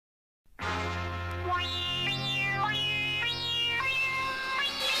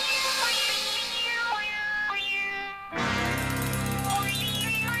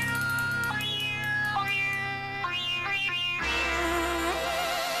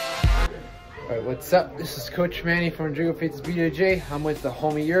Alright, what's up? This is Coach Manny from Rodrigo Freitas BJJ. I'm with the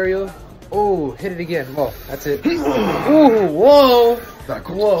homie Uriel. Oh, hit it again. Whoa, that's it. Ooh, whoa.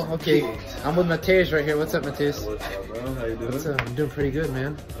 Whoa, okay. I'm with Mateus right here. What's up, Mateus? What's up, bro? How you doing? What's up? I'm doing pretty good,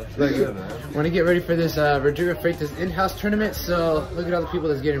 man. Pretty good, man. We're gonna get ready for this Rodrigo Freitas In-House Tournament. So look at all the people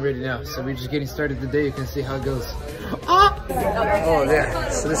that's getting ready now. So we're just getting started today. You can see how it goes. Oh, yeah.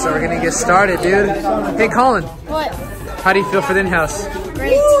 So this is how we're gonna get started, dude. Hey, Colin. What? How do you feel for the in-house?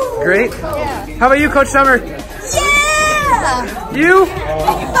 Great. Great? Yeah. How about you, Coach Summer? Yeah! You?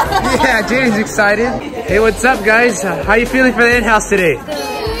 Yeah, Jaden's excited. Hey, what's up, guys? How you feeling for the in-house today?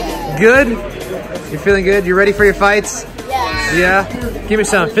 Good. You're feeling good? You ready for your fights? Yeah. Yeah? Give me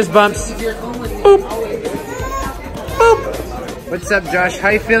some fist bumps. Boop. Boop. What's up, Josh? How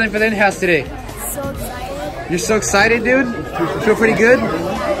you feeling for the in-house today? So excited. You're so excited, dude? You feel pretty good?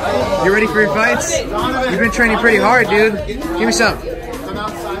 You ready for your fights? You've been training pretty hard, dude. Give me some.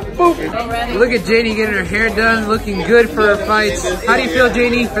 Boop. Look at Janie getting her hair done, looking good for her fights. How do you feel,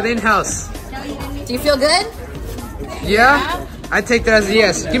 Janie, for the in-house? Do you feel good? Yeah? I take that as a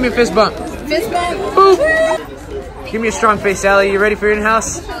yes. Give me a fist bump. Fist bump. Boop. Give me a strong face, Allie. You ready for your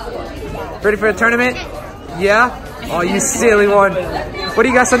in-house? Ready for the tournament? Yeah? Oh, you silly one. What do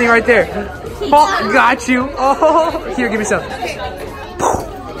you got? Something right there. Oh, got you. Oh, here, give me some.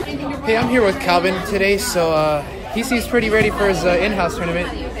 Hey, I'm here with Calvin today, so he seems pretty ready for his in-house tournament.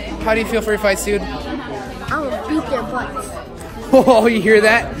 How do you feel for your fights, dude? I will beat their butts. Oh, you hear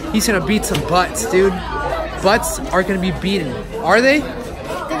that? He's gonna beat some butts, dude. Butts are gonna be beaten. Are they? They're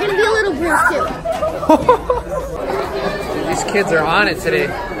gonna be a little bruised too. These kids are on it today.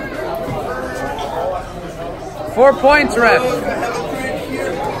 4 points, ref.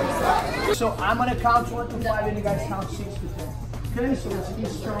 So I'm gonna count 1 to 5 and you guys count 6 to 10. Okay, so let's be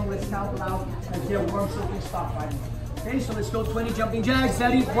strong, let's count loud and get warm so we can stop fighting. Okay, so let's go 20 jumping jacks.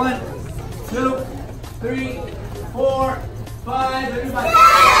 Ready? 1, 2, 3, 4, 5. Everybody.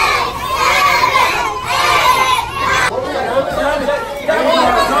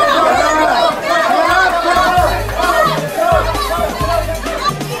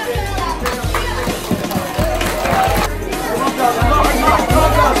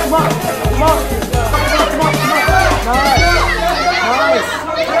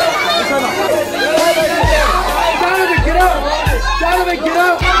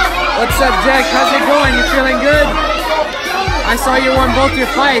 What's up, Jack? How's it going? You feeling good? I saw you won both your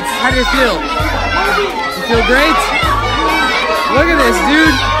fights. How do you feel? You feel great? Look at this,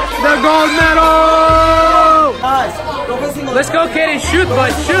 dude. The gold medal! Let's go, Kaden. Shoot,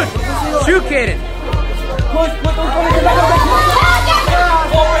 bud. Shoot. Shoot, Kaden.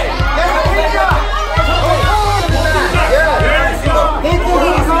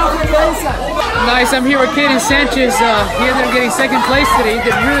 Nice, I'm here with Kaden Sanchez. He ended up getting 2nd place today. He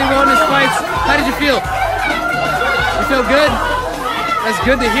did really well in his fights. How did you feel? You feel good? That's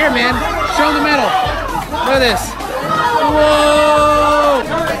good to hear, man. Show him the medal. Look at this. Whoa!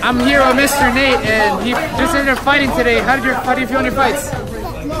 I'm here with Mr. Nate, and he just ended up fighting today. How do you feel in your fights?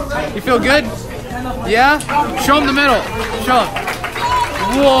 You feel good? Yeah? Show him the medal. Show him.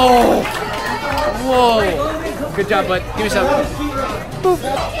 Whoa! Whoa! Good job, bud. Give me some. Boop.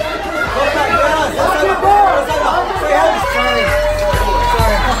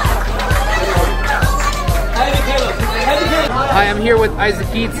 Hi, I'm here with Isaac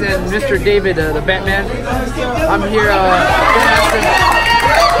Keats and Mr. David, the Batman. I'm here to ask him,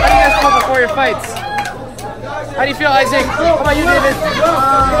 how do you guys feel before your fights? How do you feel, Isaac? How about you, David?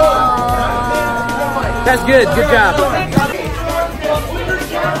 That's good. Good job.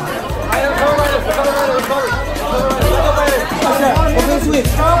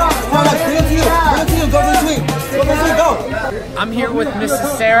 I'm here with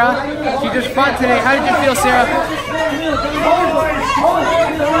Mrs. Sarah. She just fought today. How did you feel, Sarah?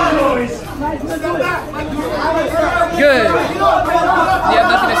 Good. Do you have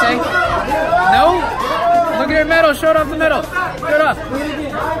nothing to say? No? Look at her medal. Show it off the medal. Show it off.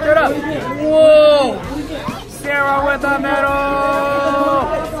 Show it off. Whoa! Sarah with the medal.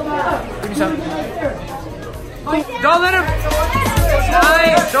 Give me some. Don't let him.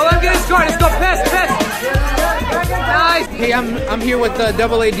 Nice. Don't let him get his guard. Let's go. Pass. Nice. Hey, I'm here with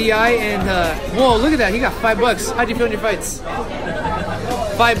AADI and whoa, look at that. He got $5. How'd you feel in your fights?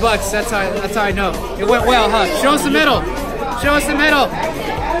 $5. That's how I know. It went well, huh? Show us the medal. Show us the medal.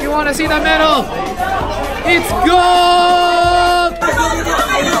 You want to see the medal? It's gold.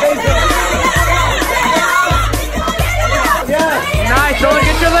 Nice. Don't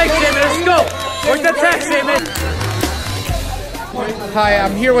get your legs, Shaman. Let's go. Work the attack, Shaman. Hi,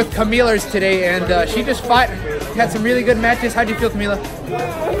 I'm here with Camila's today, and she just fought, had some really good matches. How'd you feel, Camila?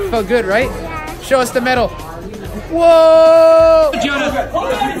 Felt good, right? Show us the medal. Whoa! Gianna.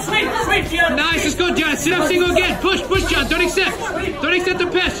 Nice, let's go, Gianna. Sit up, single again. Push, Gianna. Don't accept. Don't accept the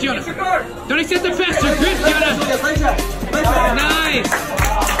pass, Gianna. Don't accept the pass. You're good, Gianna. Nice.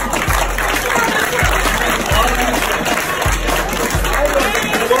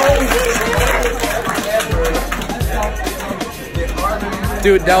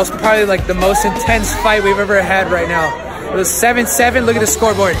 Dude, that was probably like the most intense fight we've ever had right now. It was 7-7. Look at the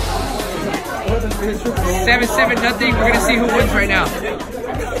scoreboard. 7-7, nothing. We're gonna see who wins right now.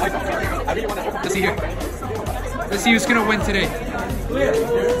 Let's see here. Let's see who's gonna win today.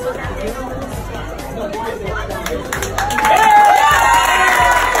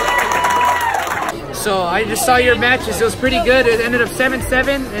 So I just saw your matches. It was pretty good. It ended up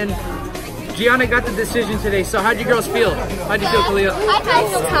 7-7, and Gianna got the decision today. So how'd you girls feel? How'd you feel, Kalia? I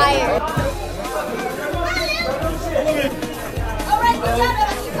feel tired.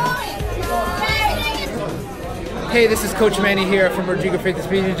 Hey, this is Coach Manny here from Rodrigo, Freitas,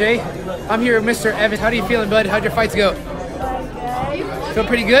 BJJ. I'm here with Mr. Evans. How are you feeling, bud? How'd your fights go? Feel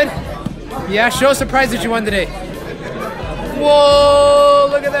pretty good? Yeah, show us the prize that you won today. Whoa,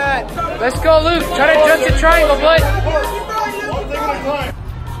 look at that. Let's go, Luke. Try to jump the triangle, bud.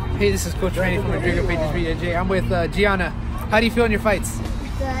 Hey, this is Coach Manny from Rodrigo, Freitas, BJJ. I'm with Gianna. How do you feel in your fights?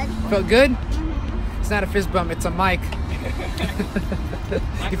 Good. Felt good? It's not a fist bump, it's a mic.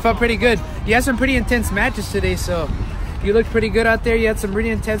 You felt pretty good. You had some pretty intense matches today, so you looked pretty good out there. You had some really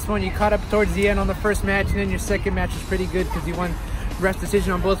intense one. You caught up towards the end on the first match, and then your second match was pretty good because you won ref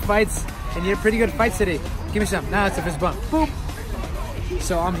decision on both fights, and you had pretty good fights today. Give me some. Nah, it's a fist bump. Boop.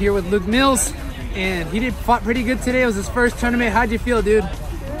 So I'm here with Luke Mills, and he fought pretty good today. It was his first tournament. How'd you feel, dude?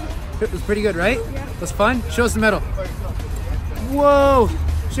 It was pretty good, right? It was fun? Show us the medal. Whoa!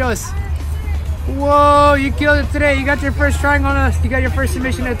 Show us. Whoa, you killed it today. You got your first triangle on us. You got your first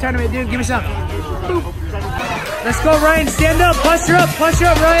submission in the tournament, dude. Give me some. Boop. Let's go, Ryan. Stand up. Push her up. Push her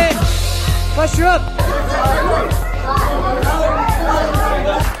up, Ryan. Push her up.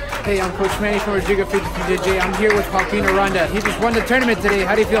 Hey, I'm Coach Manny from Rodrigo, Freitas, BJJ. I'm here with Joaquin Aranda. He just won the tournament today.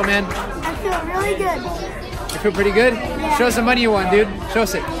 How do you feel, man? I feel really good. You feel pretty good? Yeah. Show us the money you won, dude. Show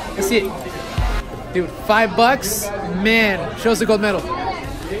us it. Let's see it. Dude, $5. Man, show us the gold medal.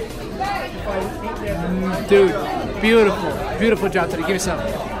 Dude, beautiful. Beautiful job today. Give me some.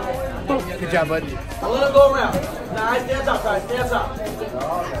 Boop. Good job, bud. I want to go around. Nice, stand up, guys. Stand up.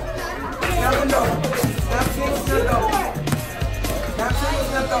 Snap and go. Snap, snap, go. Snap,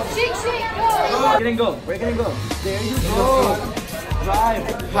 snap, go. Shake, go. Break it and go. Break it and go. There you go. Drive.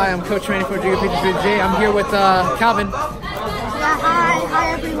 Hi, I'm Coach Manny for Rodrigo, Freitas, BJJ. I'm here with Calvin. Yeah,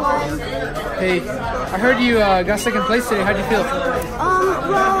 hi everyone. Hey, I heard you got second place today. How'd you feel?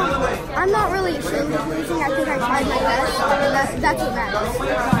 Well, I'm not really ashamed of losing. I think I tried my best. That's what matters.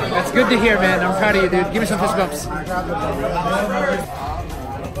 That's good to hear, man. I'm proud of you, dude. Give me some fist bumps.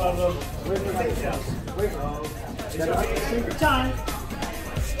 Good time.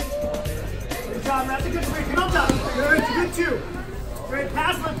 Good job, that's a good three. Come on, it's a good two. Great,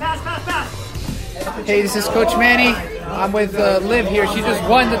 pass. Hey, this is Coach Manny. I'm with Liv here. She just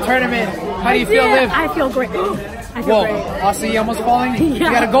won the tournament. How do you feel, Liv? I feel great. I feel great. Also, you almost falling? Yeah. You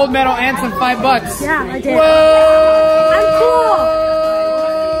got a gold medal and some $5. Yeah, I did. Whoa! I'm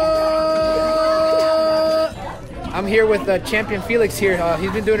cool. I'm here with champion Felix here.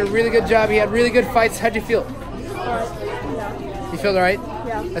 He's been doing a really good job. He had really good fights. How'd you feel? You feel all right?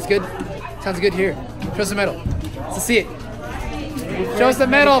 Yeah. That's good? Sounds good here. Show us the medal. Let's see it. Show us the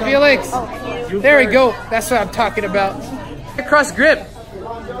medal, Felix. There we go. That's what I'm talking about. Cross grip.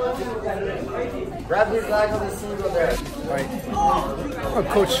 Grab his leg on the single there. All right.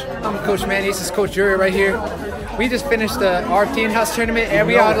 I'm Coach Manny. This is Coach Yuri right here. We just finished the RFT In-House Tournament, and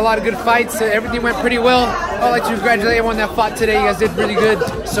we had a lot of good fights. Everything went pretty well. I'd like to congratulate everyone that fought today. You guys did really good.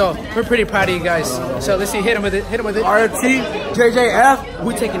 So we're pretty proud of you guys. So let's see. Hit him with it. Hit him with it. RFT, JJF,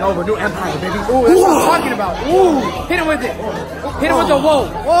 we taking over. New empire, baby. Ooh, that's what I'm talking about. Ooh. Hit him with it. Hit him with the whoa.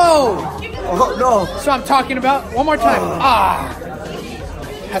 Whoa. Oh, no. That's what I'm talking about. One more time. Ah.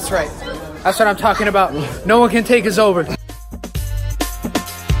 That's right. That's what I'm talking about. No one can take us over.